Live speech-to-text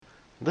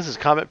This is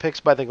Comet Picks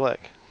by the Glick.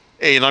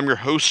 Hey, and I'm your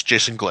host,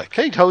 Jason Glick.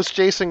 Hey, host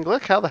Jason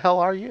Glick, how the hell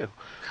are you?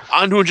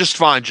 I'm doing just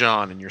fine,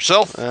 John. And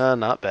yourself?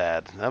 Not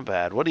bad, not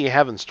bad. What do you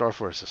have in store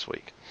for us this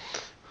week?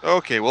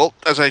 Okay, well,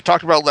 as I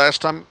talked about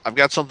last time, I've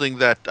got something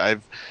that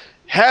I've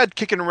had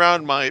kicking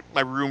around my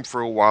room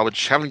for a while, but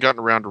just haven't gotten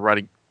around to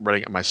writing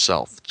it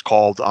myself. It's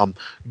called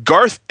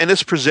Garth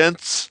Ennis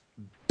Presents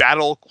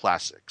Battle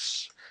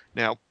Classics.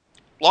 Now,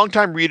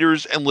 longtime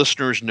readers and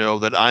listeners know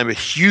that I'm a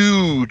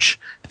huge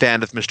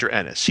fan of Mr.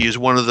 Ennis. He is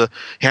one of the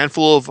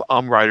handful of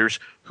writers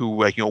who,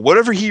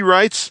 whatever he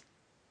writes,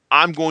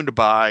 I'm going to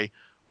buy,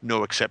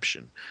 no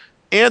exception.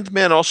 And the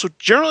man also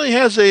generally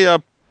has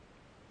a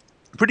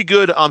pretty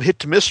good hit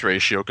to miss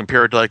ratio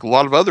compared to like a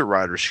lot of other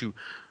writers who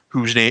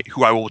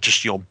I will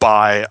just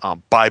buy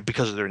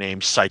because of their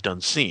name sight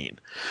unseen.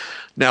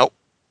 Now,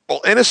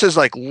 well, Ennis has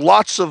like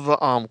lots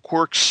of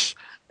quirks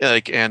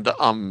like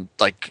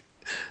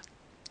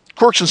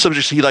quirks and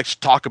subjects he likes to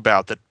talk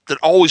about that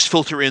always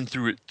filter in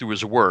through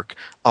his work.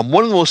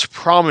 One of the most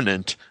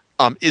prominent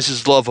is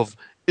his love of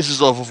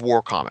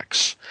war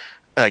comics.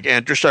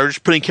 And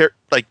just putting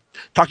like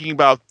talking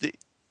about the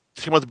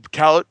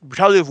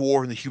brutality of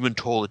war and the human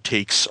toll it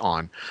takes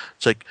on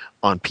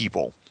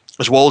people,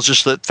 as well as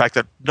just the fact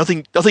that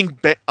nothing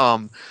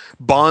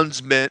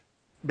bonds men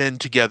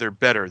together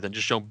better than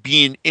just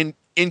being in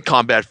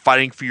combat,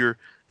 fighting for your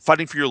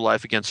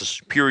life against a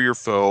superior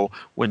foe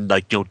when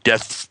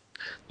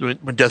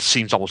when death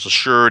seems almost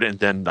assured, and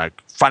then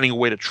like finding a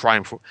way to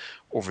triumph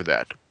over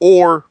that,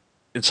 or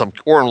in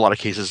a lot of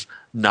cases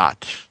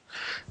not.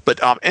 But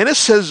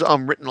Ennis has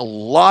written a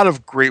lot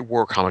of great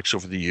war comics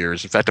over the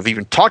years. In fact, I've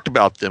even talked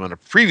about them on a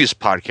previous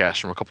podcast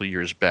from a couple of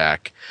years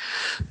back.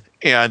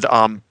 And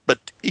but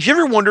if you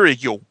ever wonder,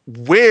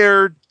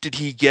 where did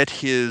he get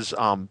his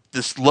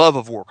this love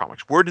of war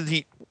comics? Where did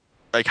he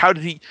How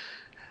did he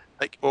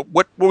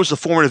what was the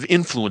formative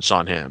influence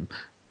on him?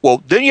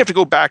 Well, then you have to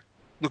look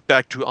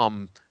back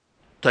to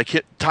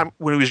time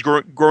when he was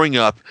growing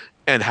up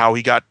and how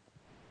he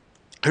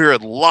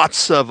had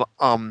lots of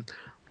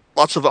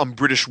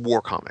British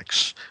war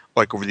comics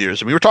like over the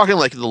years. I mean, we're talking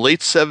like in the late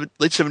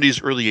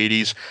 70s, early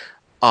 80s.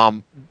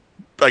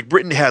 Like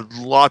Britain had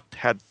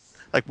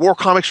war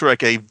comics were a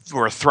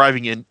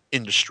thriving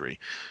industry.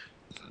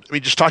 I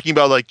mean, just talking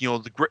about the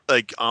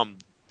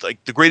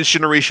Greatest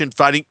Generation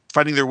fighting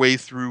their way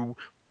through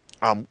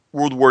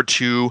World War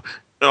II,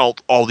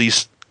 and all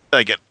these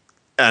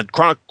and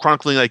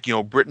chronicling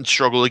Britain's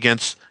struggle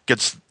against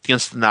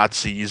the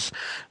Nazis.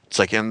 It's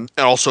like and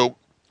also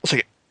it's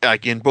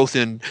like in both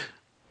in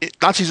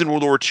Nazis in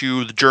World War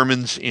II, the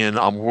Germans in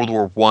World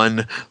War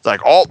One,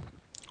 all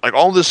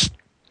this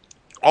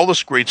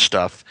great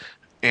stuff,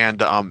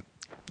 and and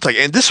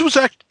this was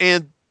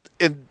and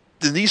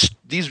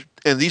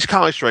these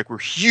comics were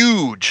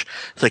huge,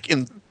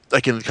 in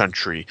the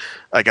country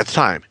at the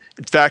time.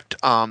 In fact,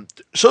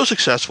 so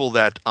successful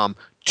that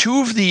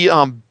two of the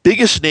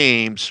biggest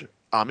names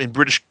in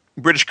British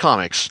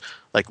comics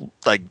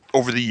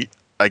over the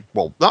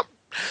not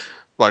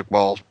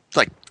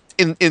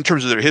in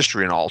terms of their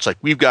history and all. It's like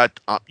we've got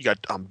you got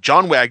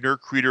John Wagner,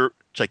 creator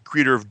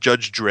of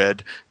Judge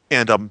Dredd,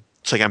 and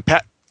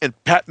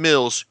Pat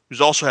Mills, who's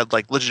also had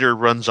legendary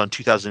runs on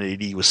 2000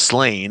 AD with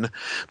Slain.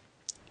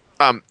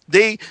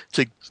 They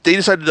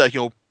decided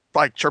to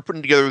start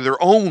putting together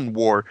their own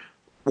war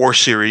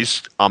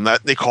series that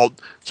they called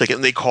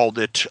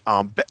it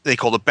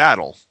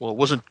Battle. Well, it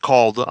wasn't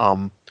called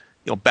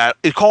it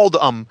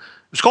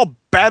was called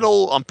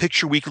Battle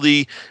Picture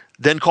Weekly,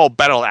 then called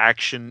Battle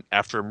Action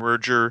after a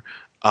merger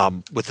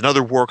with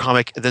another war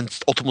comic, and then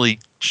ultimately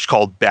just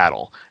called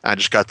Battle. And I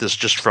just got this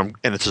just from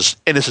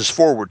Ennis's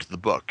forward to the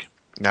book.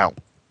 Now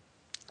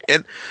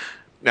it's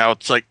now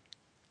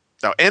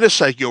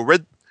Ennis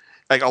read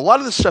a lot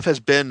of this stuff has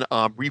been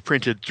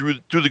reprinted through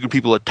the good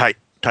people at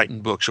Titan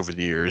Books over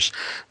the years.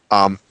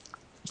 In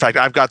fact,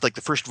 I've got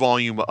the first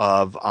volume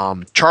of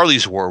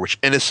Charlie's War, which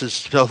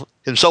Ennis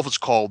himself is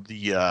called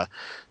the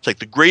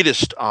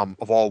greatest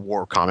of all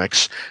war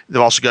comics.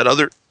 They've also got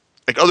other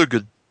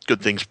good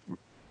things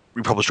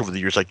republished over the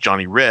years, like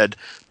Johnny Red.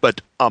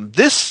 But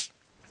this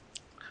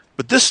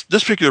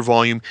particular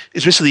volume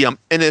is basically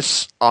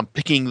Ennis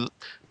picking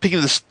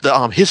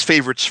his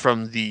favorites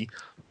from the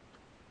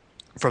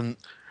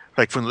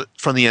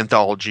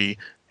anthology,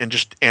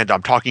 and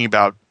I'm talking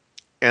about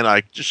and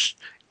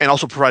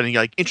also providing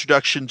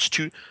introductions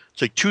to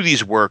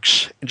these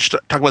works, and just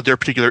talk about their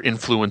particular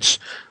influence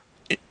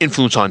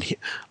on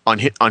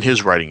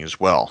his writing as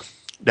well.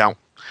 Now,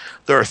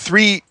 there are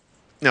three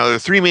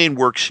main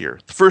works here.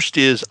 The first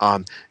is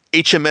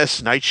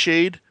HMS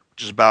Nightshade,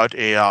 which is about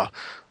a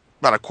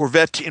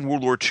corvette in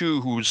World War II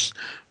whose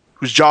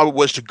job it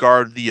was to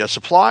guard the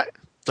supply,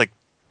 the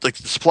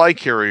supply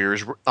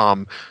carriers.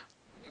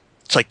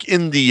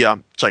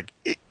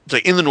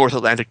 In the North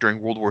Atlantic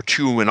during World War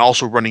II, and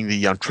also running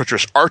the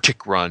treacherous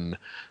Arctic run.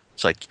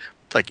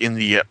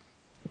 In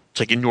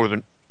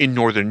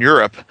Northern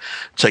Europe.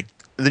 And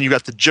then you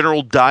got The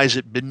General Dies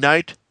at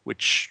Midnight,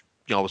 which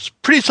it's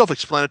pretty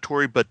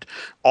self-explanatory, but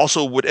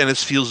also what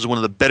Ennis feels is one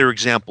of the better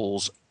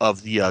examples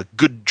of the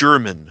good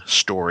German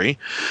story,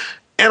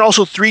 and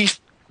also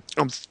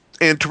um,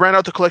 and to round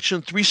out the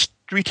collection,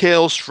 three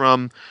tales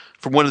from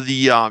one of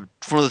the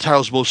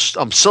title's most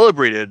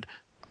celebrated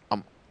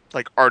um,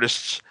 like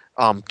artists,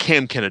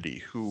 Cam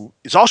Kennedy, who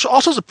is also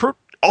has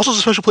a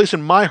special place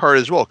in my heart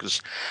as well,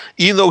 because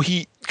even though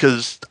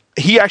because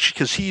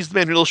he's the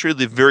man who illustrated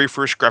the very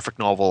first graphic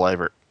novel I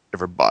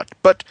ever bought.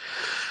 But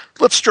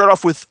let's start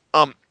off with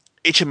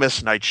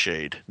HMS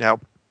Nightshade. Now,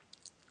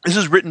 this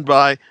is written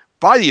by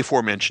the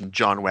aforementioned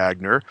John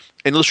Wagner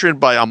and illustrated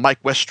by Mike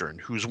Western,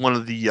 who's one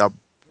of the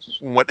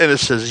what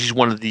Ennis says he's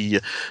one of the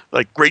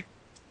great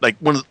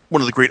one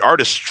of the great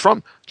artists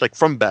from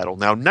Battle.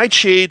 Now,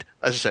 Nightshade,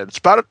 as I said, it's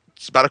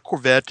about a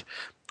corvette,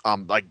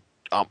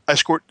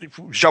 escort,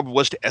 whose job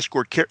was to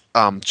escort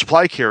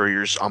supply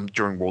carriers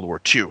during World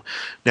War II.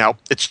 Now,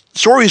 its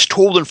story is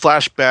told in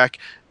flashback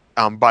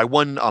by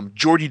one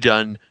Geordie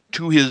Dunn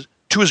to his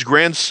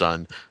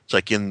grandson. It's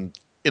like in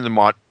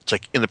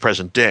the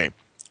present day.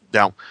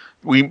 Now,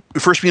 we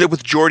first meet up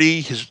with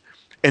Geordie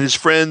and his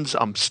friends,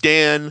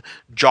 Stan,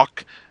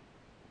 Jock,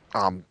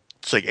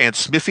 and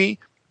Smithy,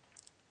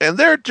 and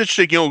they're just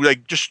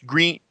just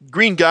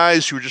green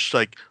guys who are just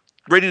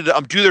ready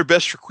to do their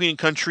best for Queen and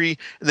Country,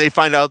 and they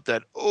find out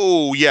that,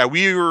 oh yeah,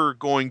 we were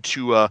going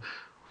to we're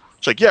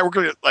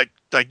going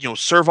to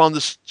serve on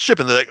this ship,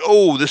 and they're like,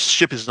 oh, this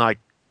ship is not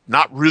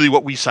really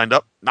what we signed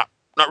up, not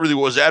really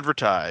what was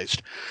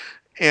advertised,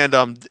 and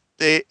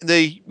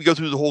we go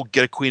through the whole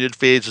get acquainted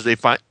phase as they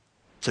find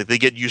they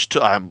get used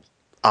to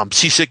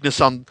seasickness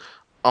on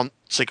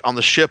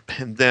the ship,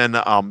 and then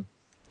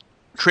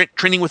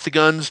training with the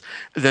guns,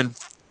 and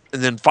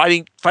then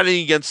fighting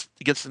against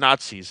the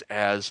Nazis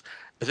as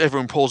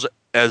everyone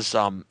as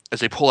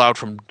they pull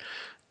out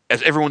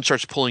as everyone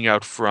starts pulling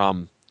out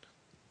from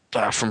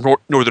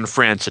northern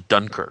France at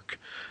Dunkirk.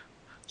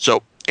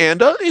 So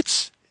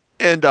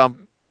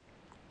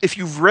if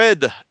you've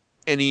read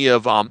any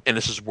of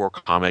Ennis's war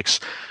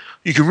comics,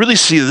 you can really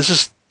see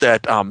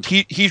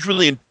he's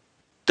really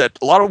that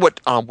a lot of what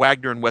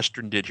Wagner and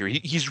Western did here.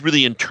 He's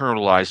really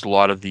internalized a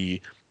lot of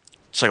the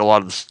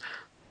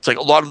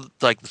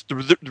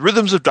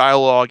rhythms of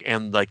dialogue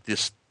and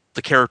the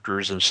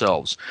characters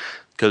themselves.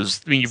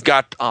 Because you've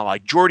got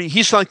Geordie,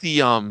 he's like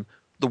the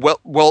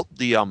well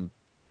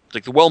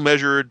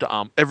measured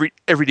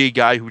everyday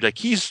guy who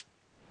he's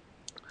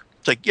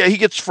he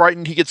gets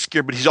frightened, he gets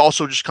scared, but he's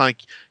also just kind of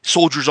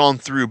soldiers on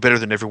through better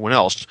than everyone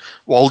else,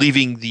 while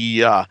leaving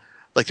the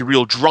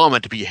real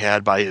drama to be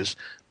had by his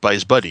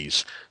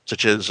buddies,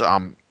 such as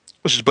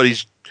his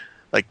buddies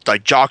like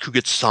Jock, who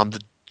gets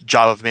the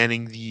job of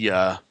manning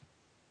the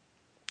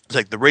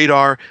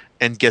radar,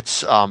 and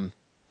gets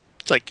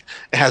it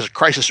has a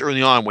crisis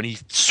early on when he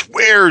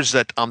swears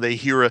that they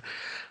hear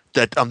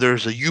that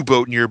there's a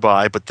U-boat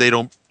nearby, but they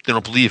don't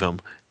believe him,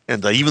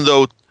 and even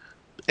though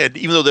they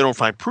don't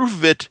find proof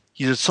of it,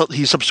 he's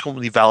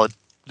subsequently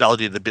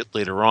validated a bit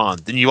later on.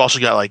 Then you also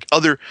got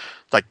other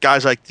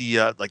guys like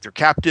their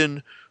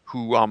captain,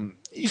 who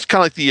he's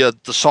kind of the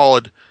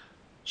solid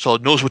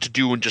knows what to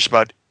do in just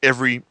about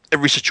every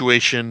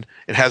situation,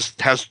 and has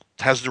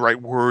the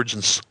right words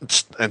and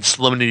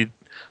solemnity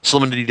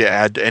to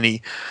add to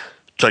any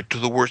to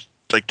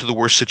the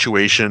worst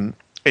situation.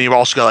 And you've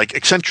also got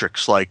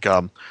eccentrics like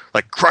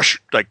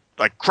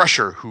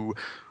Crusher,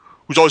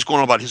 who's always going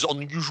on about his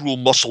unusual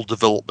muscle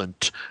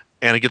development,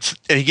 and he gets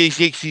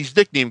he's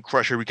nicknamed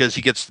Crusher because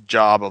he gets the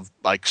job of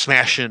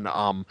smashing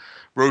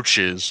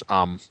roaches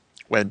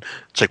when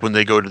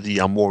they go to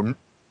the more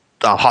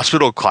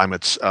hospitable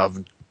climates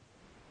of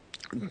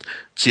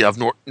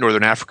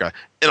northern Africa.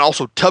 And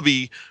also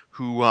Tubby,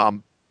 who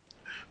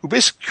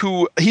he's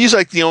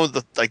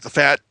the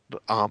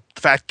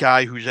fat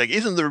guy who's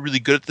isn't really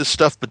good at this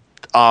stuff, but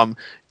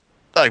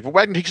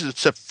Wagner takes it a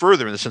step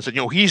further in the sense that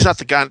he's not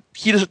the guy.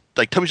 He doesn't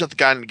Tubby's not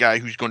the guy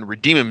who's going to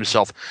redeem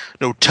himself.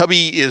 No,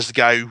 Tubby is the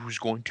guy who's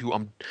going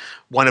to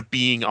wind up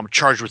being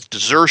charged with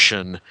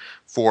desertion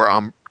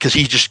for because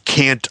he just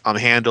can't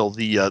handle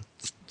the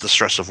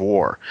stress of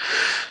war.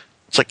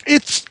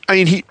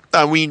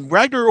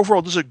 Wagner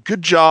overall does a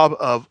good job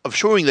of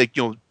showing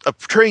of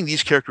portraying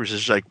these characters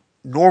as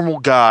normal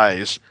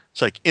guys.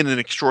 It's in an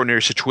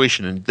extraordinary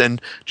situation, and then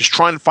just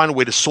trying to find a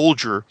way to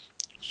soldier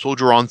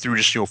on through,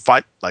 just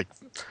fight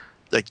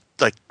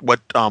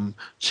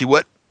see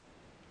what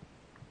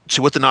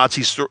the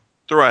Nazis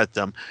throw at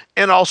them,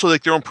 and also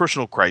their own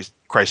personal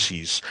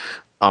crises,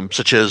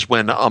 such as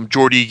when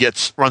Geordie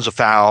runs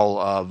afoul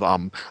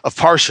of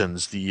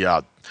Parsons,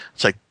 the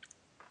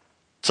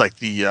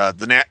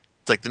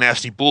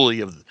nasty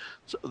bully of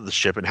the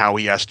ship, and how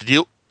he has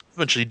to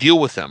eventually deal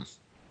with them.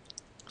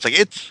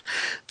 You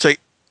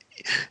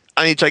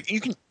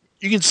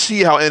can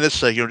see how Ennis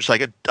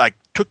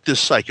took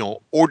this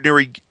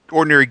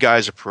ordinary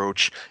guy's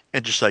approach,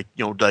 and just and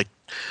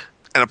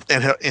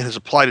has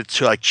applied it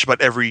to just about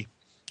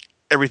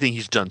everything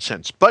he's done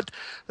since. But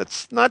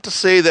that's not to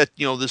say that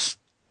this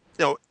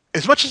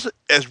as much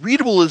as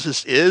readable as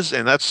this is,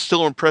 and that's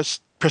still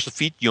press the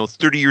feat.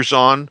 30 years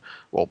on.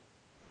 Well,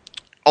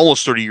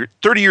 almost 30 years.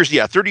 30 years.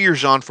 Yeah, 30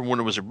 years on from when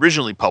it was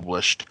originally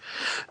published.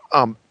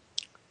 Um,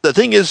 the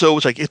thing is, though,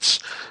 it's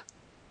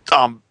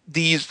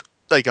these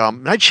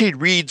Nightshade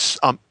reads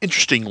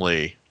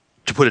interestingly,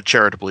 to put it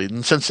charitably, in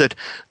the sense that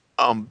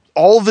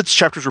all of its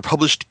chapters were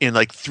published in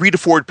like 3 to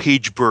 4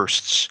 page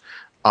bursts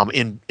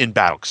in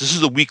battle, because this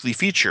is a weekly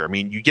feature. I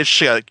mean, you just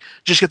get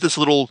this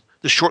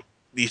short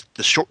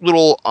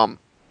little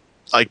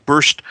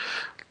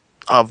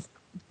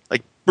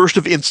burst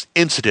of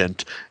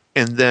incident,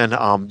 and then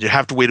you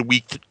have to wait a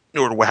week in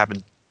order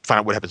to find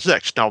out what happens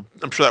next. Now,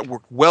 I'm sure that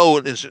worked well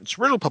in its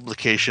original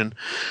publication.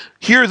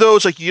 Here, though,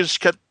 it's like you just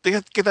get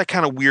that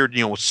kind of weird,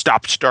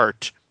 stop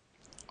start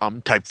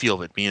type feel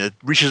of it. I mean, it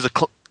reaches a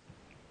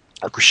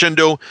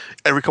crescendo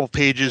every couple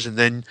pages, and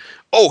then,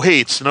 oh, hey,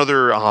 it's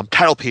another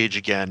title page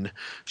again.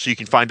 So you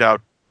can find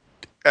out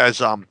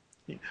as as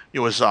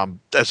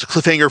the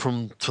cliffhanger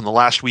from the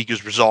last week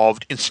is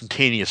resolved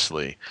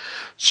instantaneously.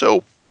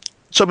 So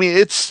I mean,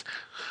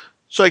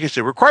 like I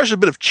said, it requires a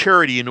bit of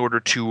charity in order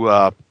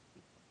to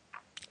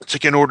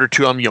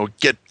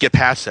get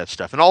past that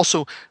stuff. And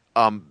also,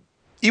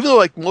 even though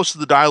like most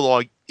of the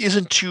dialogue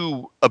isn't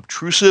too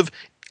obtrusive,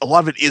 a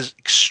lot of it is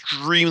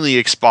extremely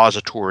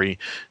expository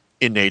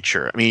in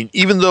nature. I mean,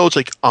 even though it's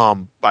like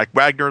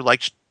Wagner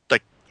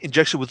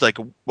injects it with like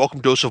a welcome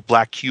dose of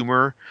black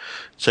humor,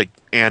 it's like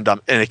and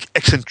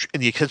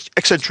the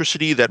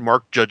eccentricity that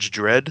Mark Judge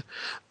Dredd.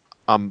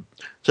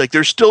 It's like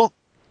there's still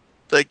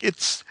like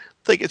it's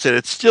like I said,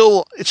 it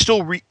still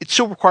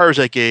requires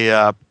like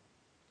a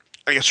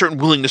certain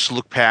willingness to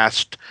look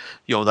past,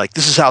 like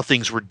this is how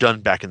things were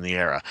done back in the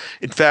era.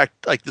 In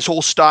fact, like this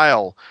whole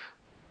style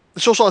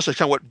is like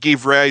kind of what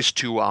gave rise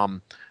to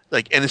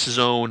like Ennis's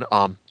own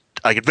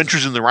like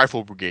Adventures in the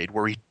Rifle Brigade,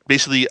 where he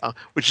basically,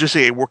 which is just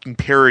a working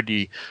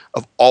parody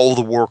of all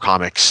the war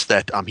comics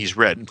that he's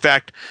read. In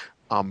fact,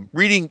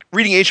 reading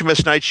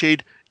HMS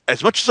Nightshade,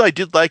 as much as I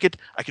did like it,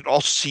 I could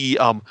also see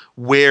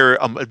where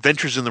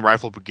Adventures in the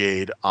Rifle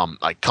Brigade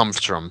like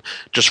comes from,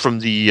 just from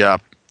the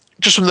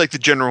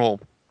general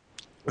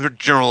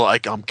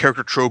like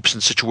character tropes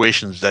and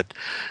situations that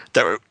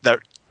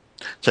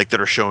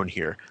are shown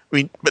here. I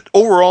mean, but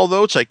overall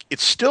though, it's like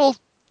it's still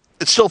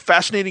a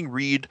fascinating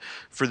read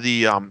for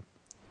the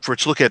for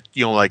its look at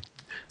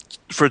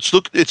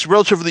it's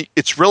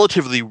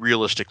relatively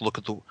realistic look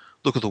at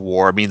the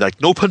war. I mean, like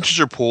no punches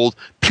are pulled,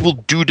 people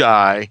do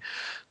die.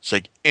 It's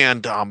like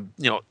and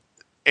like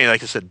I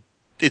said,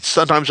 it's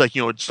sometimes like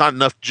it's not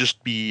enough to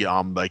just be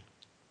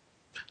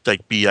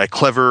be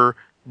clever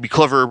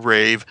or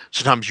brave.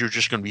 Sometimes you're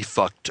just going to be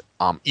fucked,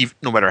 even,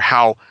 no matter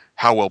how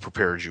well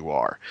prepared you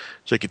are.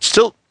 It's like it's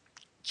still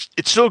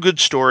a good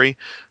story.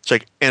 It's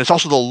like, and it's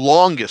also the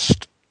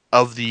longest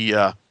of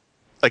the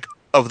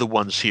of the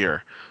ones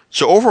here.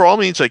 So overall, I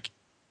mean, it's like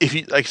if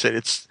you like I said,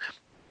 it's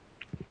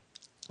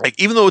like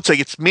even though it's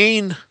like its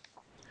main,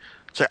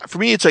 it's like, for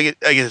me, it's like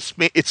I guess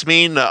its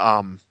main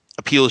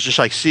appeal is just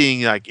like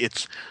seeing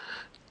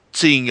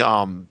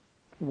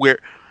where.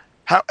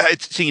 How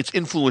it's seeing its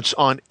influence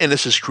on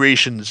Ennis's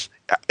creations,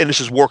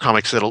 Ennis's war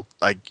comics that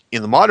like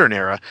in the modern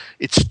era,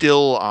 it's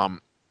still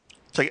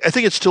it's like I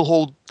think it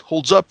still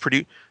holds up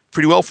pretty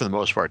well for the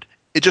most part.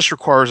 It just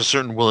requires a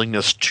certain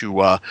willingness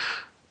to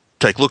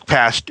like look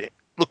past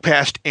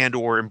and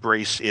or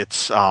embrace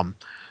its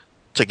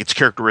its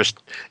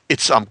characteristic,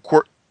 its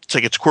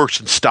quirks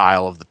and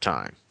style of the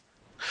time.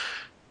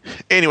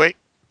 Anyway,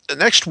 the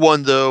next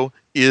one though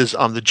is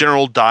the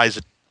General Dies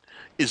at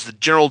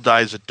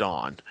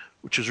Dawn,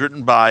 which was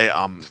written by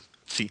Alan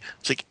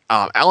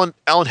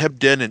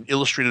Hebden and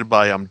illustrated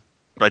by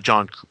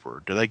John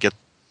Cooper. Did I get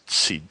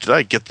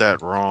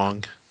that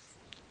wrong?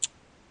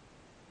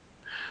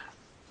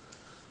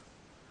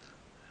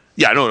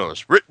 Yeah, no, it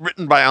was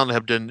written by Alan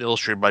Hebden,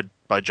 illustrated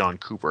by John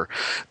Cooper.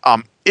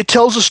 It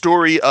tells the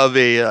story of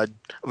a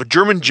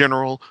German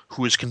general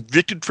who is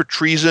convicted for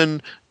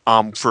treason,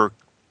 for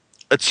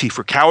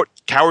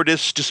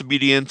cowardice,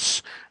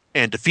 disobedience,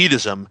 and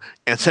defeatism,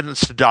 and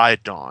sentenced to die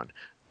at dawn.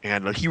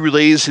 And he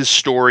relays his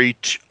story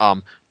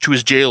to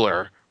his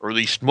jailer, or at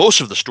least most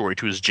of the story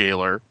to his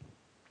jailer,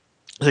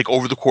 I think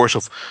over the course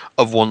of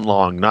one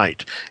long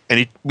night.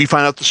 And we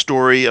find out the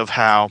story of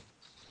how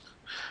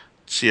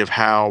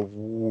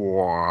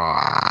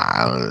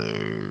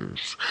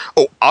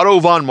Otto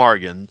von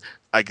Margin,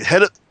 like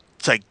head of,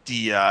 it's like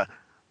the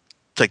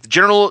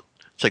general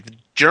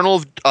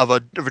of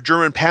a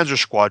German panzer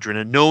squadron,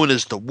 and known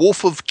as the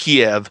Wolf of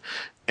Kiev,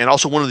 and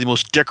also one of the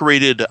most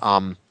decorated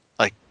of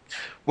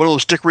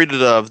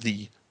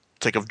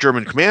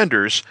German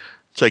commanders.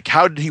 It's like,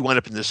 how did he wind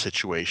up in this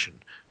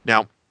situation?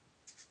 Now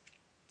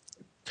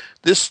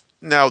the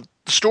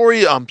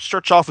story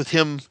starts off with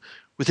him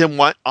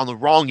on the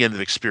wrong end of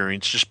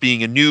experience, just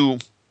being a new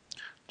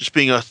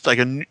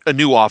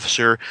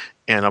officer,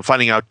 and I'm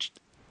finding out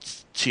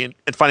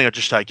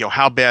just like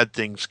how bad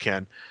things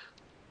can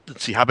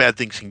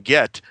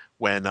get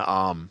when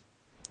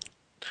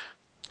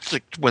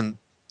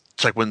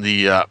when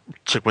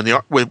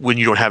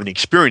you don't have any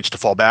experience to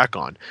fall back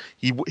on.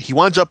 He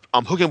winds up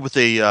hooking up with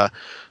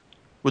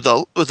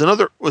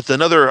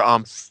another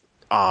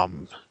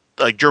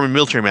like German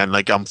military man,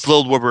 like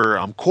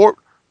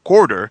Feldweber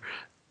Corder,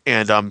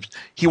 and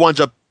he winds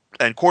up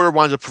and Corder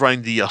winds up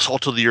providing the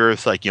salt of the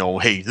earth, like,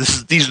 hey,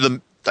 these are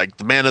the like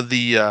the man of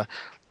the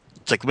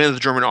it's like the man of the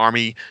German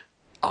army.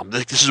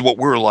 This is what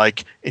we're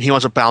like, and he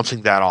winds up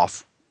bouncing that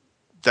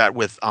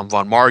with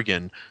von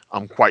Margin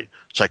quite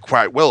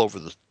well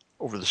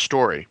over the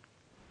story.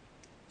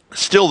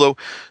 Still, though,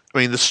 I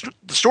mean, the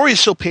story is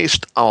still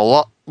paced a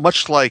lot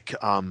much like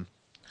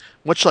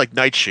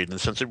Nightshade, in the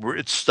sense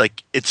that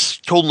it's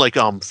told in like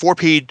four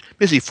page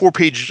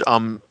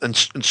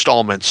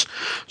installments.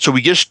 So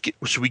we get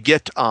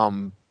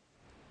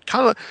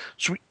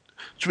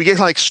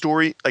like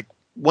story, like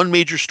one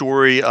major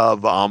story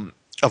of von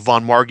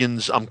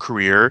Margin's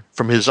career,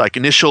 from his like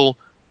initial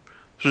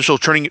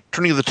turning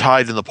of the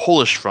tide in the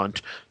Polish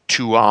front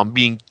to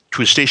being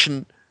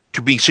stationed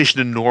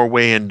in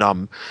Norway, and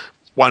the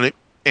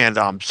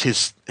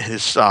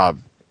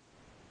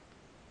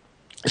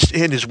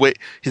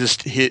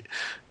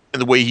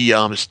way he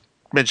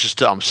manages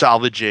to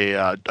salvage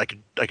a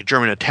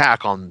German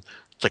attack on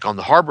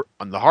the harbor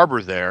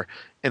there,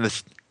 and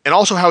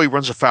also how he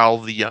runs afoul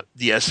of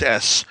the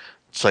SS.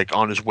 It's like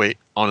on his way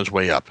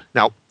up.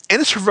 Now,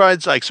 Ennis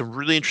provides like some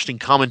really interesting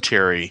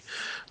commentary,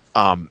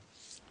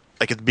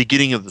 like at the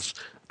beginning of this,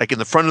 like in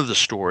the front of the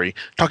story,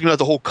 talking about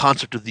the whole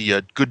concept of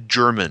the good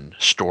German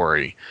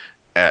story.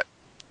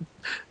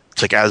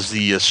 It's like as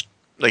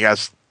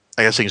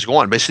things go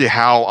on, basically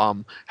how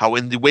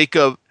in the wake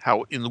of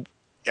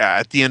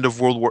at the end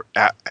of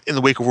in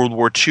the wake of World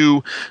War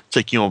II, it's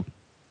like,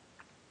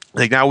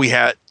 like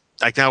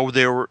now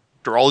there are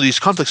all these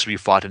conflicts to be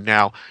fought, and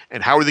how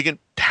are they going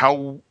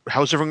how are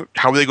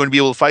they going to be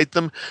able to fight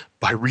them?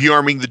 By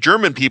rearming the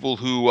German people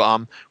who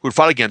had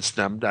fought against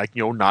them, like,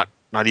 not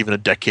even a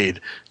decade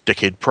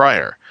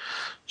prior.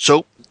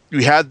 So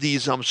you had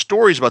these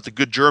stories about the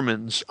good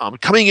Germans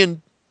coming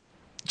in.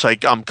 It's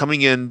like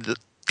coming into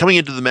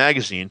the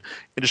magazine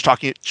and just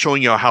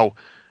showing how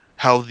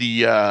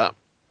the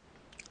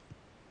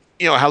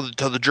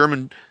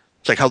German,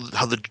 it's like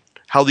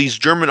how these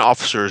German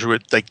officers were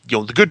like,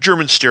 the good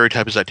German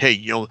stereotype is that,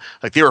 hey,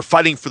 like they were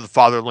fighting for the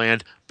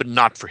fatherland but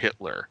not for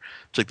Hitler.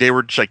 It's like they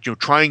were just like,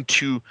 trying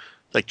to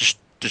like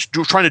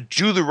trying to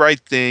do the right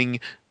thing,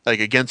 like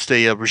against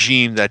a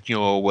regime that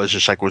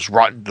was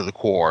rotten to the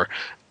core.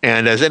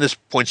 And as Ennis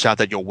points out,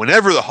 that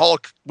whenever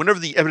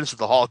the evidence of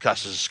the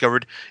Holocaust is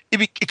discovered,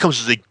 it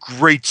comes as a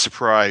great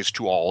surprise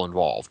to all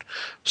involved.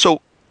 So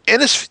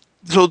on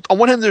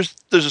one hand, there's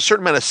a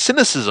certain amount of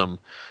cynicism,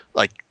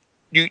 like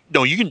you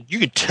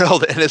can tell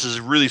that Ennis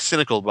is really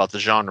cynical about the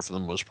genre for the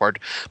most part,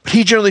 but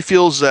he generally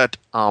feels that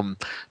The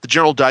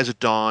General Dies at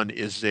Dawn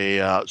is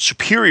a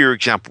superior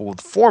example of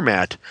the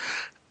format.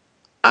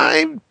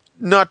 I'm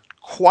not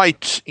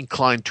quite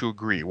inclined to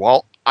agree.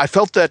 While I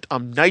felt that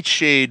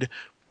Nightshade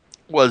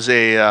was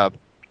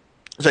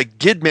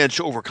did manage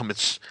to overcome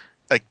its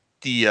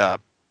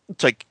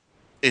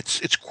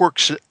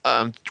quirks of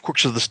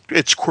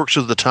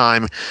the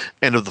time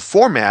and of the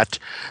format.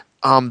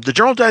 The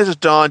General Dies at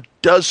Dawn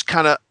does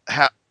kind of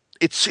have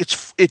it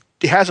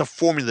has a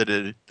formula that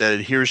it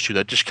adheres to,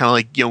 that just kind of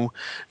like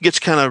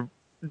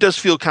does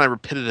feel kind of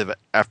repetitive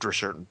after a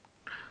certain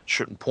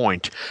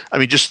point. I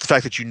mean, just the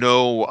fact that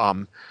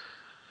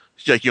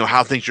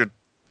how things are.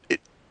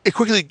 It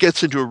quickly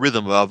gets into a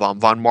rhythm of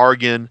von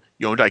Margin,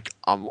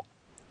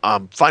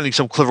 finding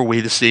some clever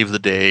way to save the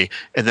day,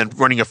 and then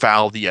running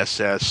afoul of the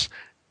SS,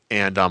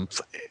 and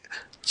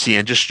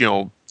finding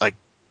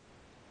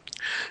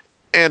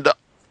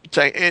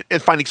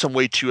some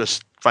way to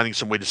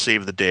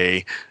save the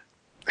day.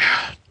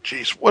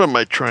 Jeez, what am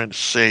I trying to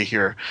say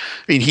here?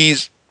 I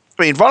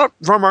mean, von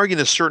Margin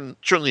is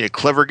certainly a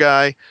clever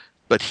guy,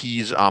 but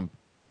he's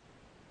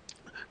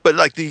but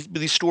like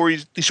these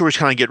stories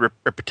kind of get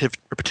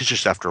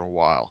repetitious after a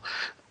while.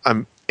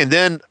 And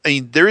then, I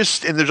mean,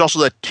 there's also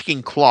that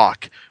ticking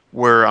clock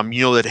where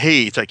that,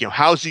 hey, it's like,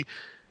 how's he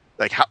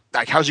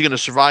going to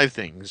survive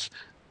things,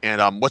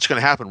 and what's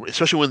going to happen,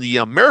 especially when the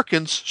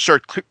Americans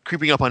start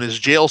creeping up on his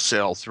jail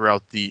cell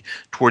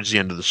towards the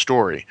end of the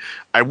story.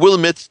 I will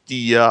admit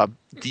the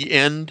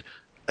end,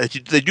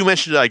 they do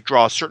mention that I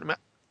draw a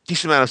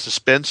decent amount of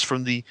suspense for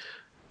the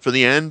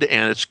end,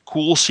 and it's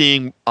cool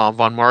seeing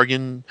von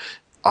Margin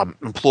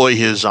employ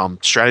his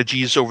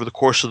strategies over the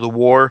course of the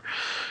war.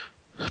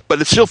 But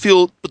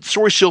the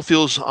story still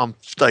feels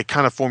like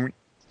kind of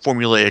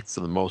formulaic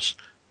for the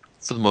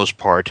most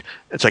part.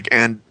 It's like,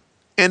 and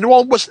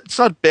while it's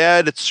not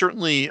bad, it's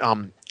certainly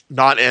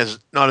not as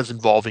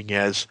involving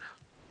as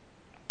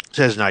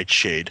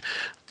Nightshade.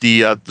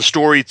 The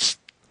story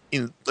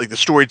the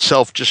story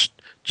itself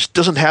just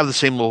doesn't have the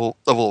same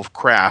level of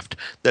craft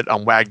that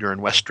Wagner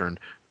and Western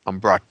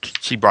brought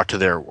to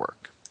their work.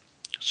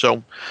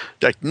 So,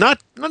 like,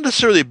 not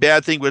necessarily a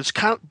bad thing, but it's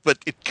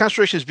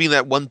concentration is being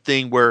that one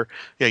thing where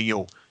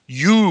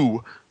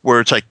where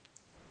it's like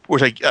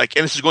whereas like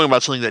Ennis is going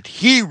about something that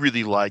he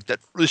really liked, that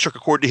really struck a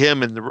chord to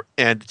him, and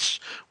it's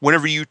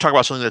whenever you talk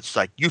about something that's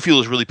like you feel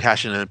is really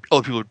passionate and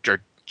other people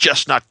are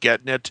just not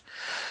getting it,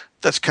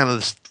 that's kind of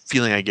the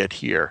feeling I get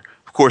here.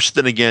 Of course,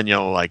 then again,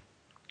 like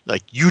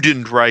you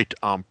didn't write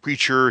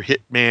Preacher,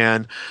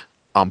 Hitman,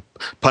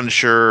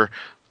 Punisher.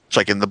 It's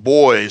like in The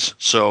Boys,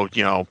 so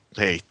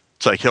hey,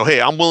 it's like hey,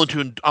 I'm willing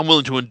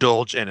to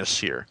indulge Ennis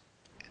here.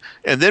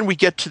 And then we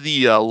get to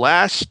the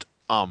last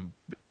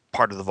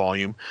part of the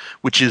volume,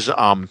 which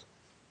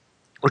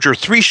are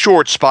three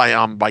shorts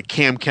by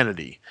Cam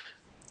Kennedy,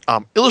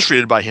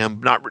 illustrated by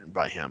him, not written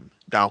by him.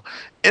 Now,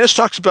 Ennis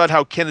talks about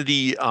how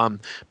Kennedy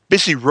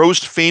basically rose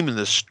to fame in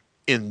this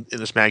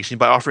magazine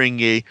by offering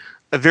a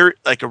very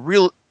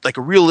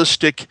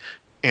realistic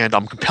and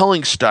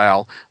compelling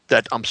style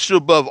that stood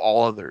above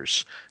all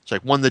others. It's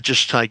like one that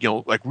just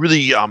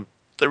really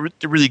that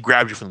really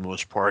grabs you for the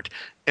most part,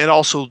 and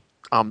also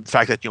the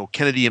fact that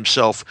Kennedy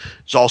himself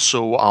is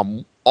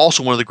also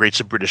one of the greats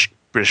of British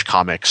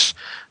comics,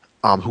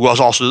 who was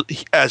also,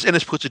 as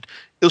Ennis puts it,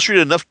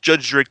 illustrated enough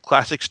Judge Dredd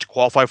classics to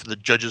qualify for the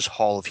Judges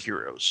Hall of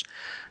Heroes.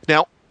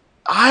 Now,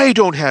 I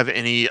don't have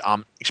any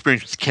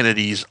experience with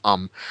Kennedy's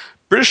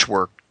British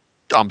work,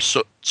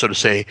 so to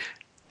say.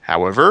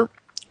 However,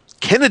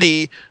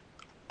 Kennedy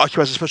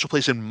occupies a special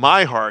place in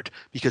my heart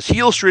because he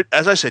illustrated,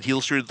 as I said, he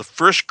illustrated the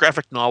first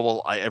graphic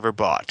novel I ever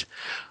bought.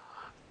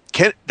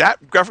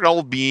 That graphic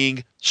novel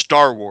being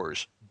Star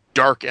Wars: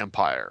 Dark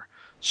Empire.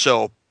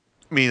 So,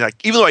 I mean,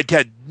 like, even though I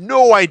had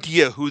no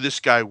idea who this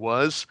guy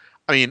was,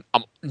 I mean,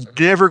 I'm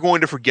never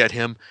going to forget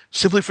him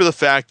simply for the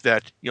fact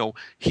that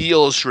he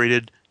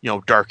illustrated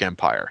Dark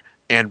Empire,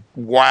 and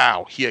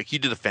wow, he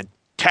did a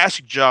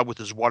fantastic job with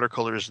his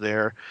watercolors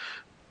there,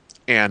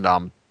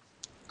 and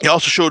he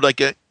also showed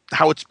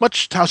how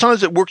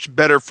sometimes it works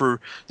better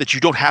for that you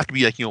don't have to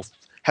be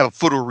have a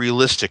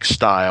photorealistic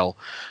style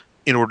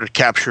in order to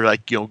capture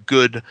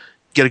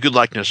get a good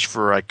likeness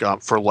for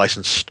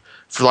licensed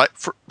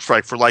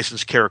for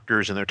licensed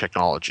characters and their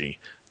technology.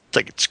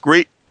 It's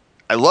great.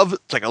 I love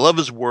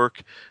his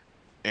work,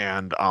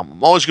 and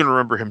I'm always going to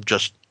remember him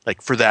just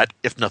for that,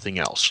 if nothing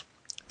else.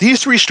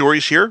 These three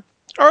stories here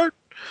are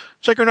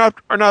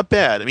not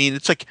bad. I mean,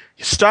 it's like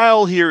his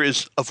style here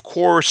is of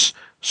course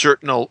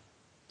a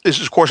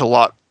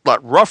lot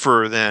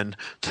rougher than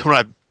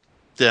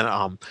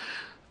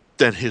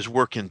his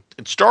work in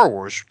Star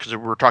Wars, because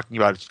we're talking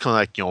about it's kind of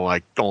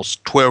like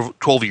almost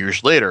 12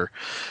 years later,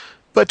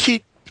 but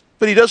he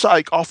does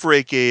offer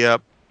a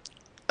good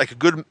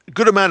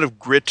amount of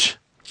grit.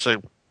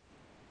 So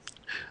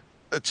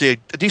let's say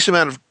a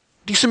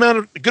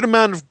good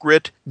amount of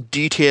grit,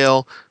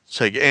 detail,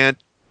 and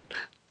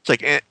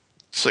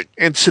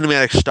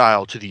cinematic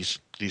style to these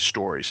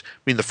stories. I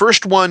mean, the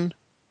first one,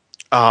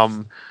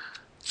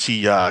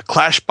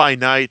 Clash by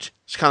Night.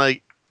 It's kind of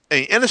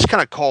and it's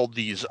kind of called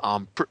these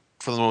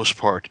for the most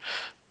part.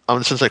 In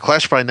the sense that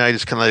Clash by Night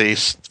is kind of a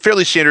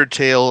fairly standard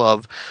tale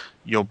of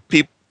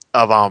people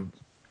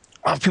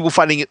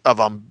fighting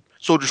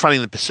soldiers fighting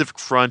in the Pacific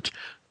Front,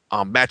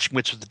 matching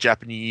wits with the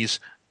Japanese,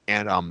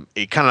 and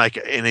a kind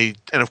of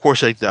and of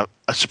course a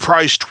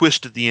surprise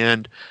twist at the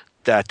end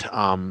that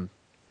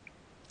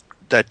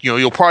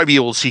you'll probably be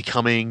able to see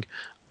coming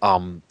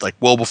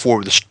well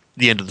before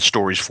the end of the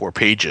story's 4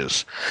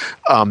 pages.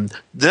 The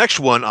next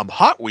one,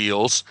 Hot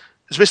Wheels,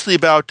 is basically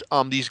about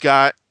these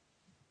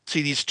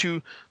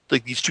two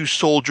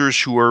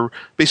soldiers who are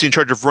basically in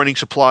charge of running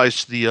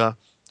supplies to the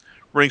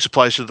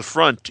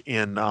front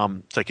in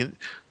the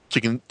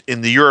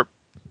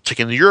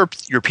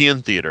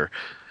European theater,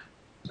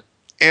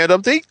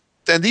 and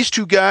these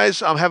two guys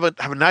have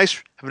a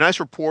nice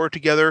rapport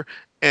together,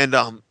 and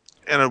a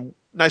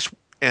nice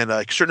and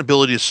a certain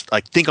ability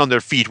to think on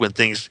their feet when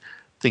things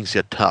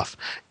get tough.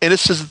 And it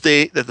says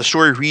that the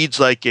story reads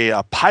like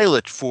a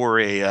pilot for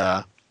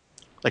a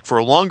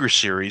longer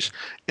series,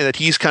 and that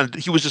he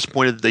was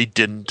disappointed that they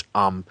didn't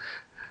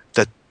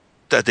that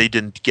they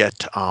didn't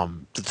get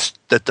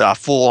that the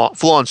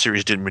full on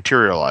series didn't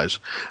materialize.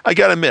 I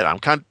gotta admit, I'm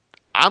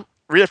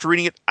right after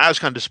reading it, I was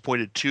kind of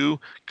disappointed too,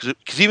 because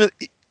even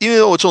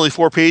though it's only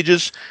 4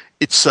 pages,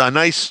 it's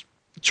nice.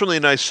 It's really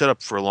a nice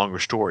setup for a longer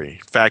story.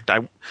 In fact,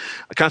 I'm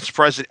kind of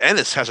surprised that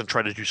Ennis hasn't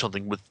tried to do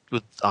something with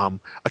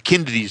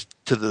akin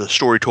to the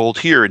story told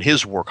here in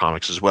his war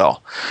comics as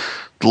well.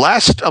 The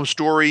last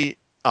story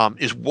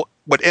is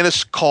what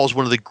Ennis calls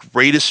one of the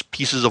greatest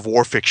pieces of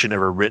war fiction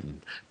ever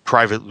written,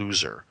 Private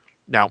Loser.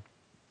 Now,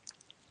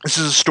 this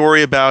is a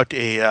story about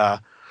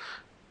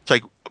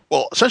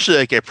essentially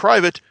like a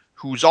private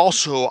who's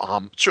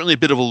also certainly a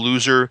bit of a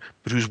loser,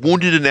 but who's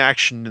wounded in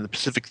action in the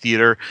Pacific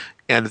Theater,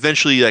 and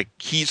eventually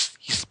he's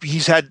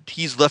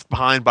left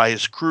behind by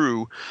his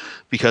crew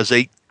because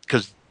he's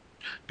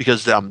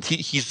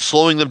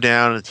slowing them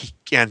down,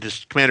 and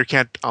his commander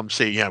can't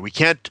say, we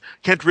can't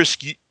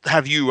risk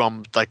have you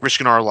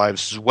risking our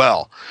lives as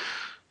well.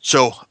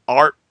 So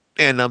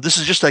this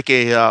is just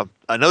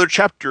another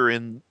chapter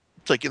in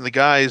the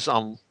guy's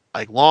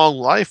long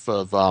life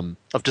of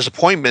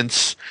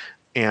disappointments,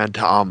 and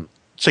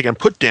second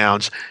put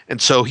downs,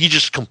 and so he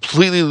just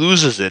completely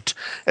loses it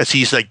as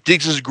he's like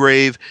digs his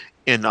grave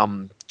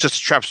and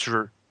just traps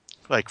for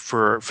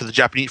his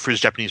Japanese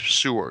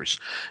pursuers.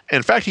 And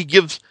in fact, he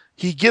gives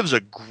a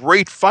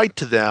great fight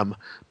to them,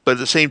 but at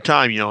the same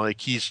time,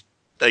 like he's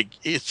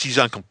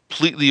on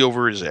completely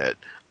over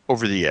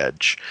the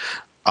edge.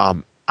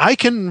 I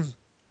can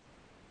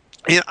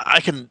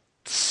I can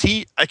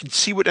see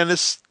what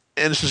Ennis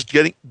is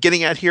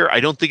getting at here. I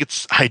don't think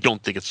it's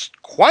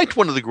quite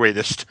one of the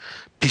greatest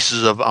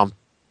pieces of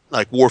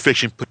like war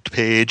fiction put to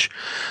page,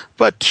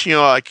 but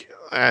like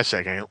I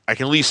say, I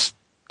can at least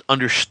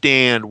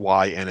understand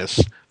why Ennis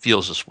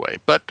feels this way.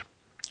 But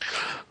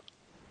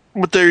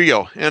there you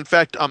go. And in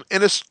fact,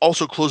 Ennis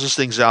also closes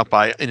things out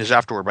in his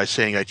afterword by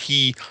saying that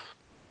he's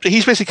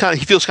basically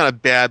he feels kind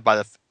of bad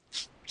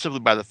simply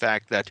by the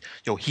fact that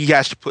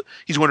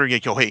he's wondering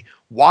hey,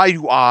 why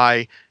do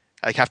I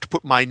have to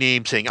put my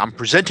name saying I'm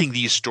presenting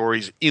these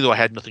stories even though I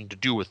had nothing to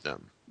do with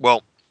them.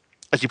 Well,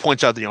 as he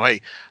points out that hey,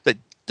 that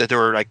there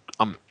were like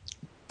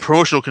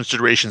promotional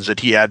considerations that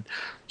he had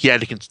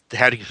to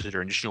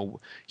consider, and just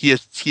he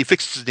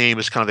fixed his name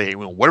as kind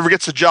of whatever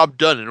gets the job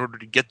done in order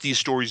to get these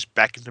stories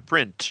back into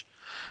print,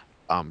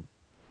 that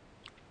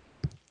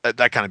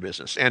kind of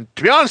business. And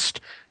to be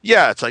honest,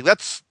 yeah, it's like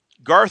that's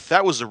Garth.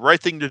 That was the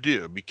right thing to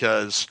do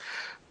because,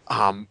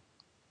 I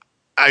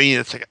mean,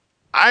 it's like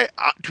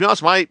to be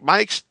honest, my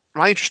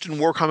interest in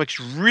war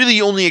comics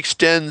really only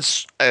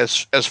extends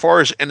as far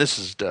as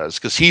Ennis's does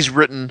because he's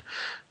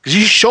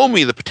shown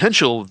me the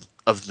potential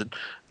of the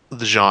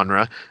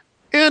genre,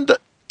 and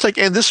it's like,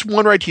 and this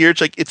one right here,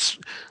 it's like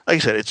I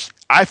said,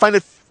 I find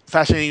it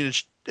fascinating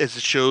as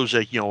it shows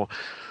that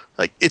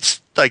like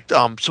it's like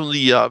some of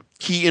the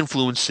key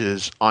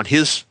influences on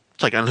his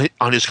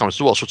on his comics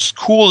as well. So it's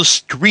cool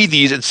to read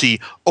these and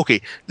see,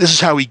 okay, this is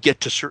how we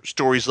get to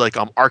stories like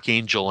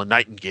Archangel and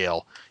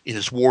Nightingale in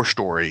his war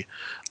stories,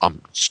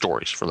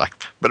 for lack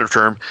of a better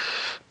term.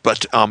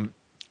 But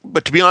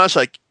to be honest,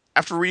 like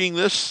after reading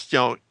this,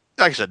 like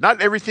I said,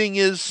 not everything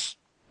is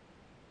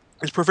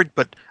perfect,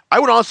 but I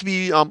would honestly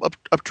be up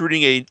to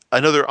reading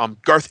another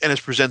Garth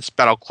Ennis Presents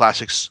Battle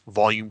Classics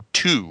Volume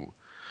 2,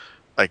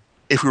 like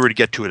if we were to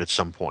get to it at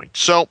some point.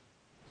 So,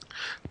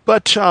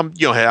 but hey,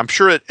 I'm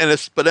sure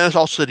Ennis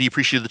also said he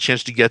appreciated the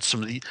chance to get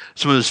some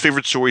of his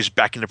favorite stories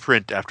back into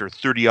print after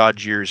 30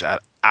 odd years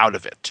out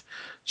of it.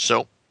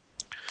 So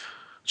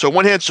on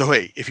one hand,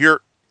 hey, if you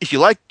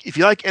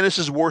like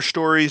Ennis's war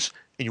stories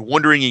and you're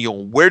wondering,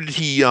 where did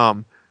he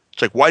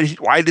it's like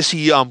why does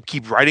he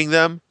keep writing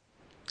them?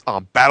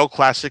 Battle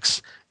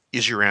Classics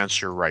is your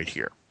answer right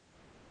here.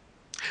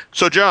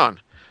 So, John,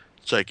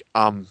 it's like,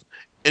 any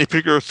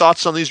particular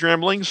thoughts on these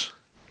ramblings?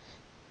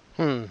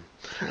 War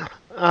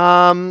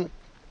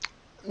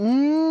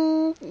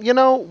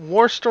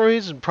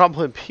stories would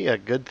probably be a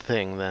good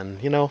thing then.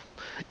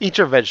 Eat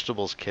your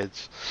vegetables,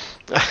 kids.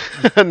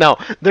 No,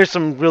 there's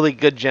some really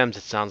good gems.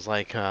 It sounds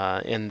like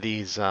in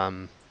these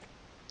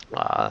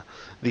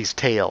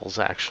tales,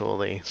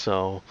 actually.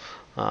 So.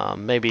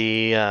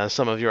 Maybe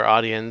some of your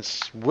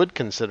audience would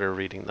consider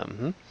reading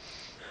them.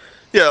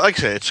 Yeah, like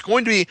I said, it's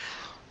going to be.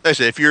 Like I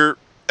said, if you're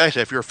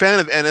a fan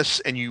of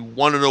Ennis and you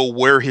want to know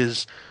where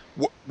his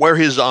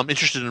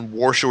interested in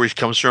war stories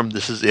comes from,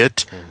 this is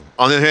it.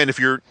 On the other hand, if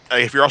you're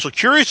also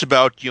curious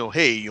about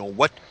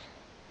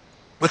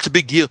what's the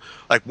big deal?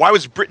 Like, why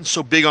was Britain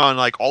so big on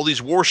like all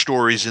these war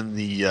stories in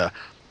the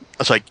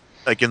it's like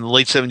in the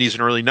late 70s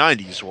and early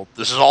 90s? Well,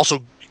 this is also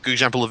a good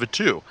example of it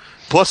too.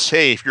 Plus,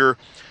 hey, if you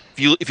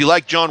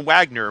like John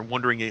Wagner and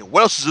wondering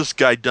what else has this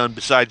guy done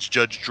besides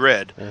Judge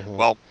Dredd,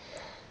 well,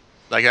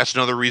 like that's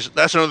another reason.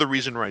 That's another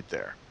reason right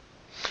there.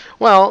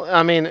 Well,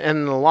 I mean,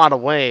 in a lot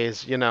of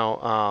ways,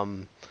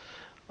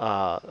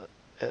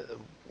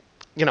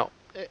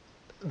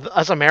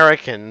 as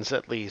Americans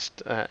at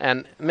least,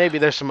 and maybe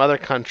there's some other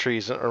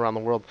countries around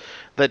the world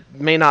that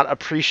may not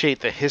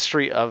appreciate the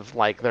history of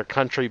like their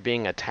country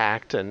being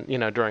attacked and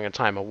during a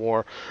time of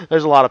war.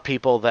 There's a lot of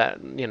people that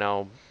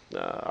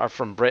are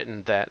from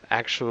Britain that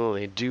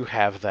actually do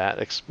have that.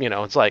 It's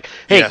like,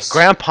 hey, yes.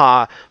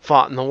 Grandpa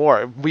fought in the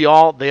war.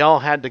 They all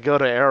had to go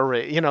to air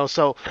raid.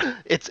 So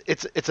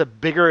it's a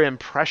bigger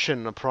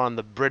impression upon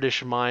the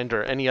British mind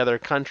or any other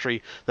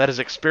country that has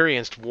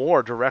experienced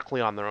war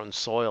directly on their own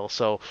soil.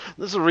 So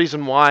this is a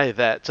reason why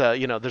that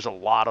there's a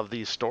lot of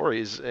these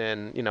stories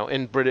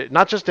in British,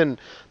 not just in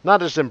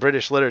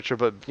British literature,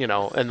 but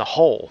in the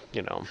whole.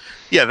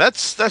 Yeah,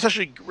 that's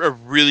actually a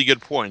really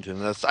good point, and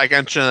that's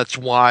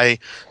why.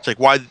 It's like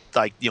why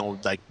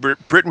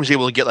Britain was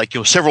able to get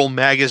several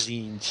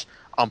magazines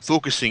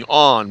focusing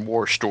on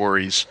war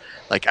stories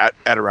like at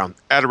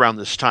around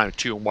this time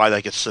too, and why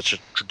that gets such a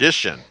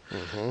tradition.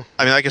 I mean,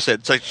 like I said,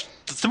 it's like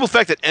the simple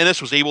fact that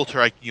Ennis was able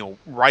to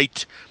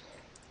write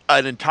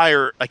an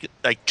entire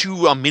two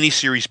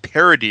miniseries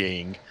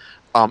parodying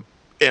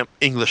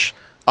English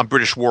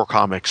British war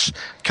comics,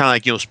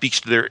 kind of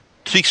speaks to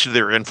speaks to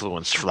their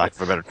influence, for lack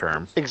of a better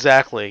term.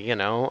 Exactly,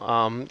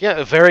 yeah,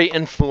 a very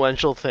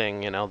influential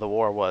thing, the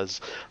war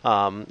was,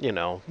 not,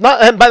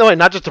 and by the way,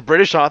 not just the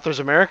British authors,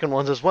 American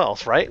ones as well,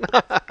 right?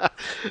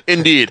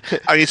 Indeed,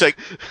 I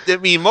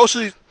mean, most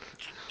of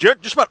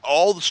just about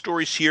all the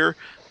stories here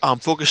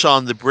focus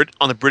on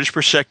the British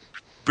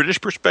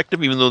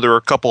perspective, even though there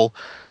are couple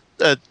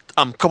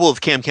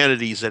of Cam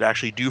Kennedys that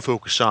actually do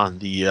focus on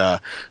the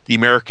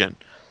American.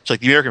 It's like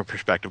the American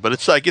perspective, but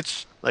it's like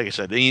I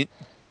said,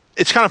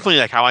 it's kind of funny,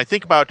 like how I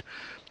think about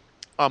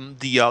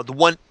the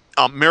one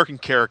American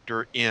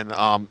character in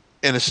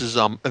Ennis's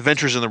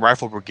Adventures in the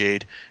Rifle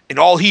Brigade, and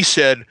all he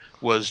said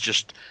was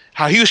just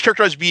how he was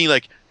characterized being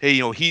like,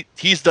 hey,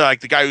 he's the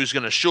the guy who's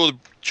going to show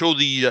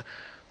the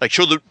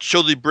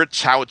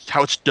Brits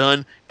how it's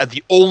done, and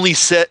the only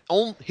thing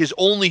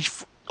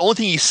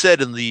he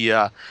said in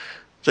the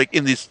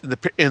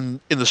in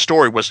the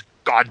story was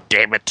 "God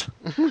damn it."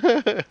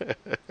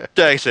 Like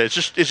I said, it's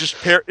just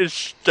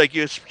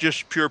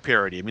pure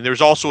parody. I mean,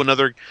 there's also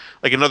another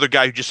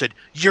guy who just said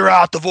 "You're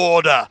out of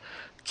order."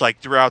 It's like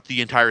throughout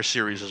the entire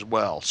series as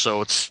well.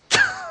 So it's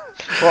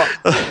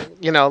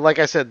well, like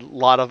I said, a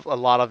lot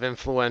of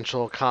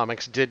influential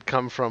comics did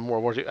come from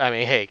World War II. I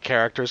mean, hey,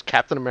 characters,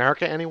 Captain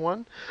America,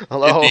 anyone?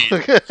 Hello.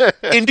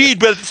 Indeed,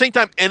 but at the same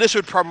time, Ennis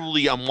would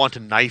probably want to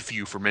knife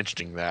you for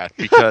mentioning that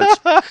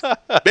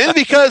mainly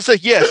because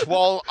yes,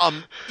 well,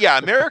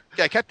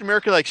 Captain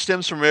America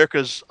stems from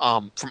America's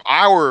from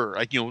our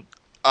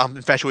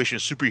infatuation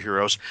with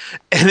superheroes,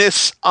 and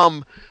it's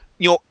I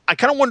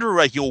kind of wonder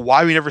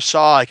why we never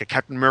saw a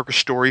Captain America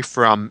story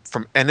from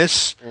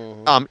Ennis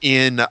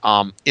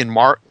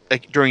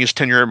during his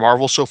tenure at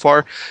Marvel so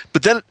far.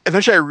 But then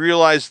eventually I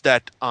realized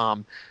that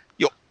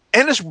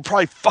Ennis would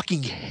probably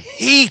fucking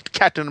hate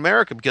Captain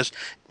America because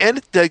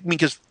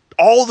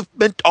all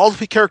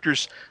the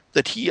characters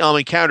that he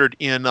encountered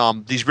in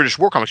these British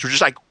war comics were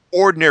just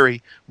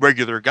ordinary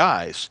regular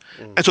guys,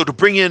 and so to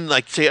bring in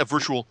say a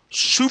virtual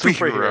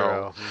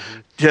superhero.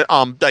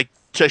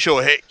 To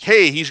show,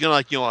 hey, he's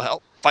gonna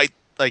help fight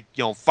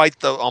fight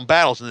the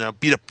battles and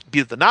beat up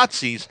the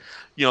Nazis.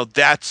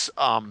 That's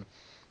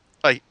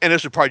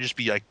Ennis would probably just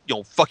be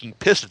fucking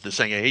pissed at this,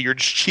 saying, hey, you're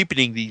just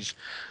cheapening these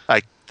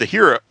the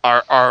hero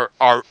our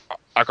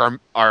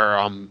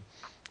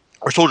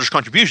soldiers'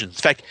 contributions.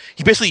 In fact,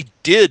 he basically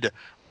did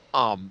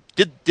that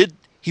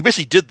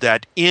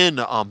in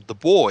The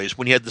Boys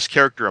when he had this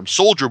character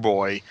Soldier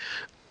Boy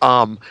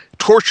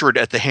tortured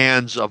at the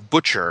hands of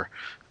Butcher.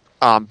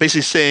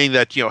 Basically saying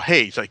that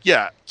hey, it's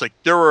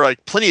there were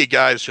plenty of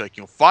guys who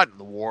fought in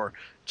the war.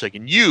 It's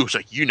and you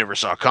never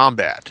saw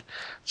combat.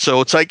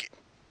 So it's Ennis.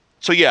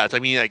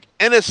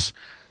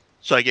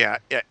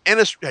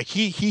 Ennis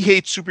he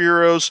hates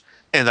superheroes,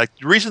 and the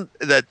reason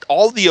that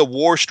all the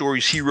war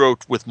stories he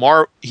wrote with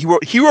he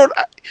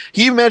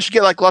managed to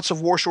get lots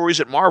of war stories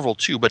at Marvel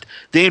too, but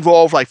they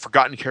involve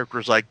forgotten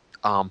characters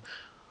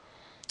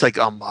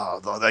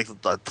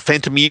the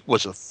Phantom Eagle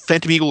was a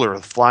Phantom Eagle or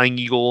a Flying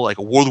Eagle, a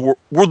World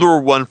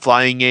War I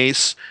flying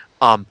ace.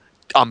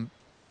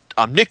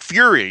 Nick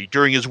Fury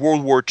during his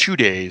World War II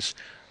days,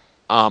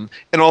 and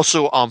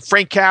also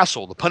Frank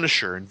Castle, the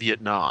Punisher in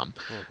Vietnam.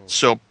 Mm-hmm.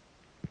 So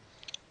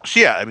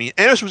yeah, I mean,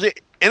 Ennis was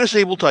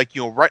able to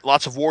write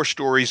lots of war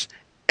stories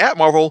at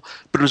Marvel,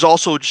 but it was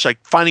also just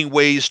finding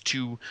ways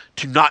to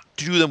not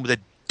do them that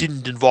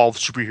didn't involve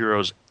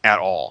superheroes at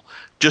all.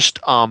 Just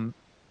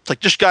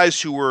just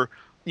guys who were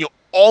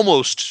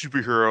almost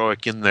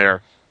superheroic in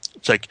their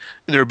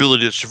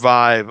ability to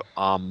survive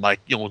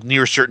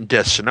near certain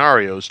death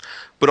scenarios,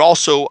 but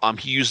also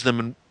he used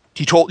them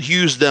to tell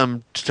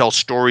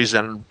stories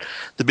that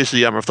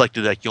basically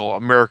reflected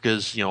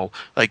America's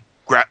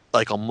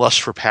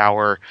lust for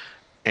power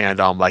and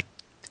the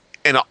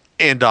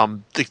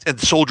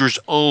soldiers'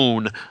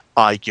 own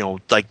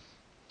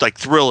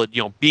thrill at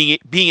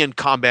being in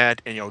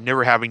combat and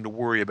never having to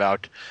worry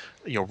about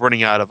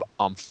running out of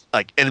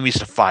enemies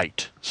to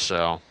fight.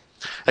 So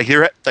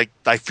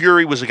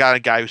Fury was a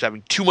guy who's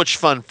having too much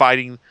fun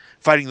fighting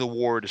the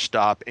war to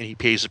stop, and he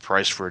pays the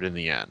price for it in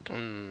the end.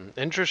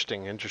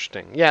 Interesting.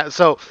 Yeah.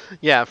 So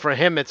yeah, for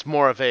him, it's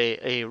more of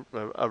a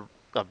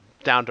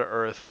down to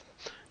earth,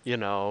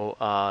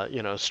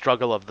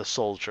 struggle of the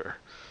soldier.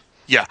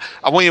 Yeah.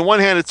 I mean, on one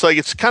hand,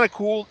 it's kind of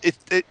cool.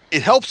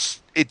 It helps.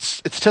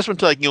 It's a testament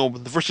to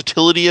the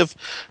versatility of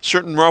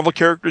certain Marvel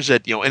characters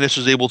that Ennis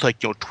was able to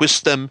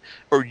twist them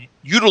or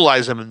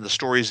utilize them in the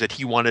stories that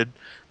he wanted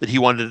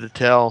to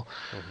tell.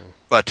 Mm-hmm.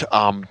 But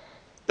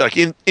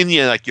in the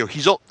end,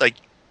 he's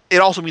it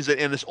also means that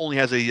Ennis only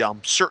has a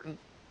certain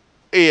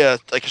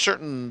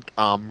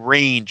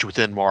range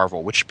within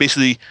Marvel, which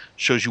basically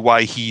shows you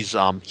why he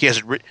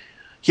hasn't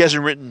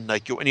written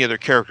any other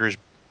characters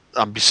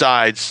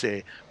besides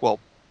he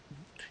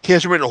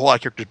hasn't written a whole lot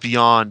of characters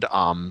beyond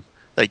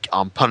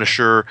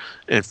Punisher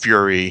and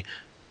Fury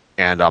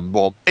and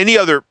any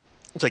other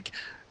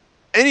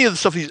any of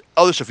the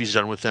other stuff he's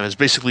done with them has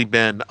basically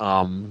been here's a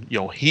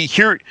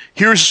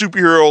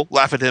superhero,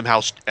 laugh at him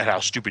at how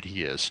stupid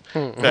he is.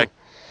 Mm-hmm. In fact,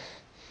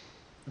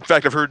 In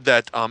fact, I've heard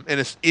that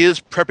Ennis is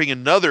prepping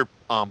another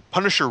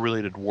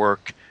Punisher-related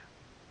work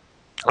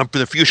for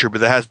the future,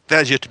 but that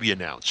has yet to be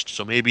announced.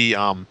 So maybe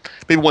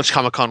once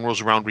Comic Con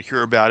rolls around, we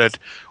hear about it.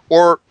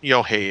 Or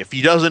hey, if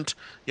he doesn't,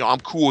 I'm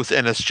cool with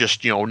Ennis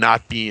just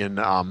not being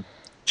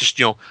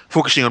just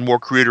focusing on more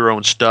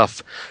creator-owned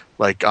stuff,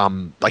 like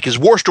his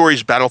War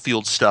Stories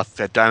Battlefield stuff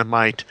at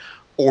Dynamite,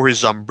 or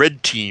his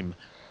Red Team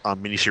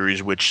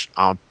miniseries, which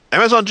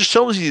Amazon just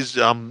tells me is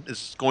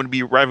going to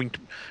be arriving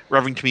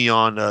to me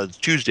on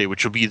Tuesday,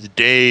 which will be the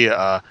day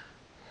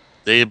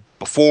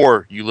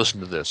before you listen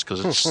to this,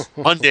 because it's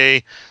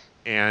Monday,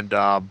 and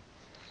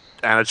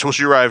it's supposed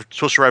to arrive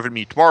at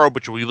me tomorrow,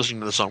 but you'll be listening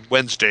to this on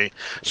Wednesday,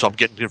 so I'm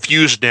getting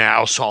confused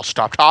now, so I'll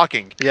stop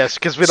talking. Yes,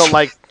 because we don't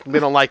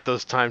like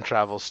those time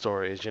travel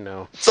stories,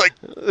 It's like,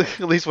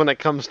 at least when it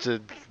comes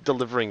to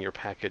delivering your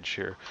package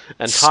here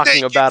and talking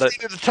Snake, about it.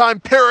 the time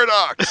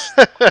paradox.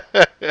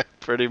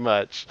 Pretty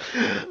much.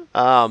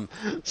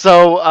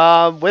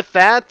 So with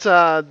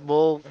that,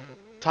 we'll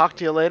talk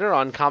to you later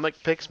on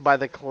Comic Picks by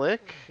the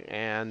Click.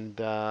 And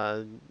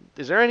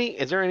is there any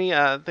thing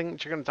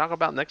that you're going to talk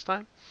about next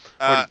time?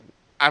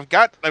 I've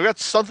got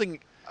something.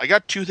 I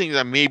got two things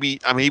I may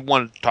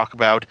want to talk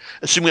about,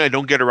 assuming I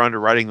don't get around to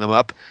writing them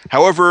up.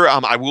 However,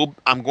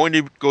 I'm going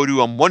to go to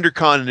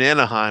WonderCon in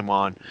Anaheim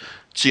on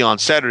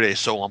Saturday,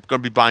 so I'm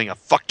going to be buying a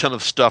fuck ton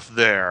of stuff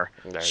there.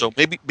 So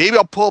maybe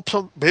I'll pull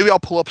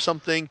up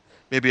something.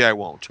 Maybe I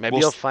won't. Maybe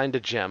you'll find a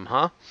gem,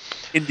 huh?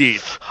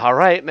 Indeed. All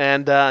right,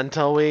 and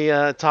until we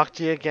talk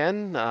to you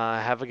again,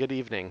 have a good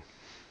evening.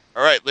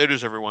 All right,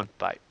 laters, everyone.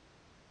 Bye.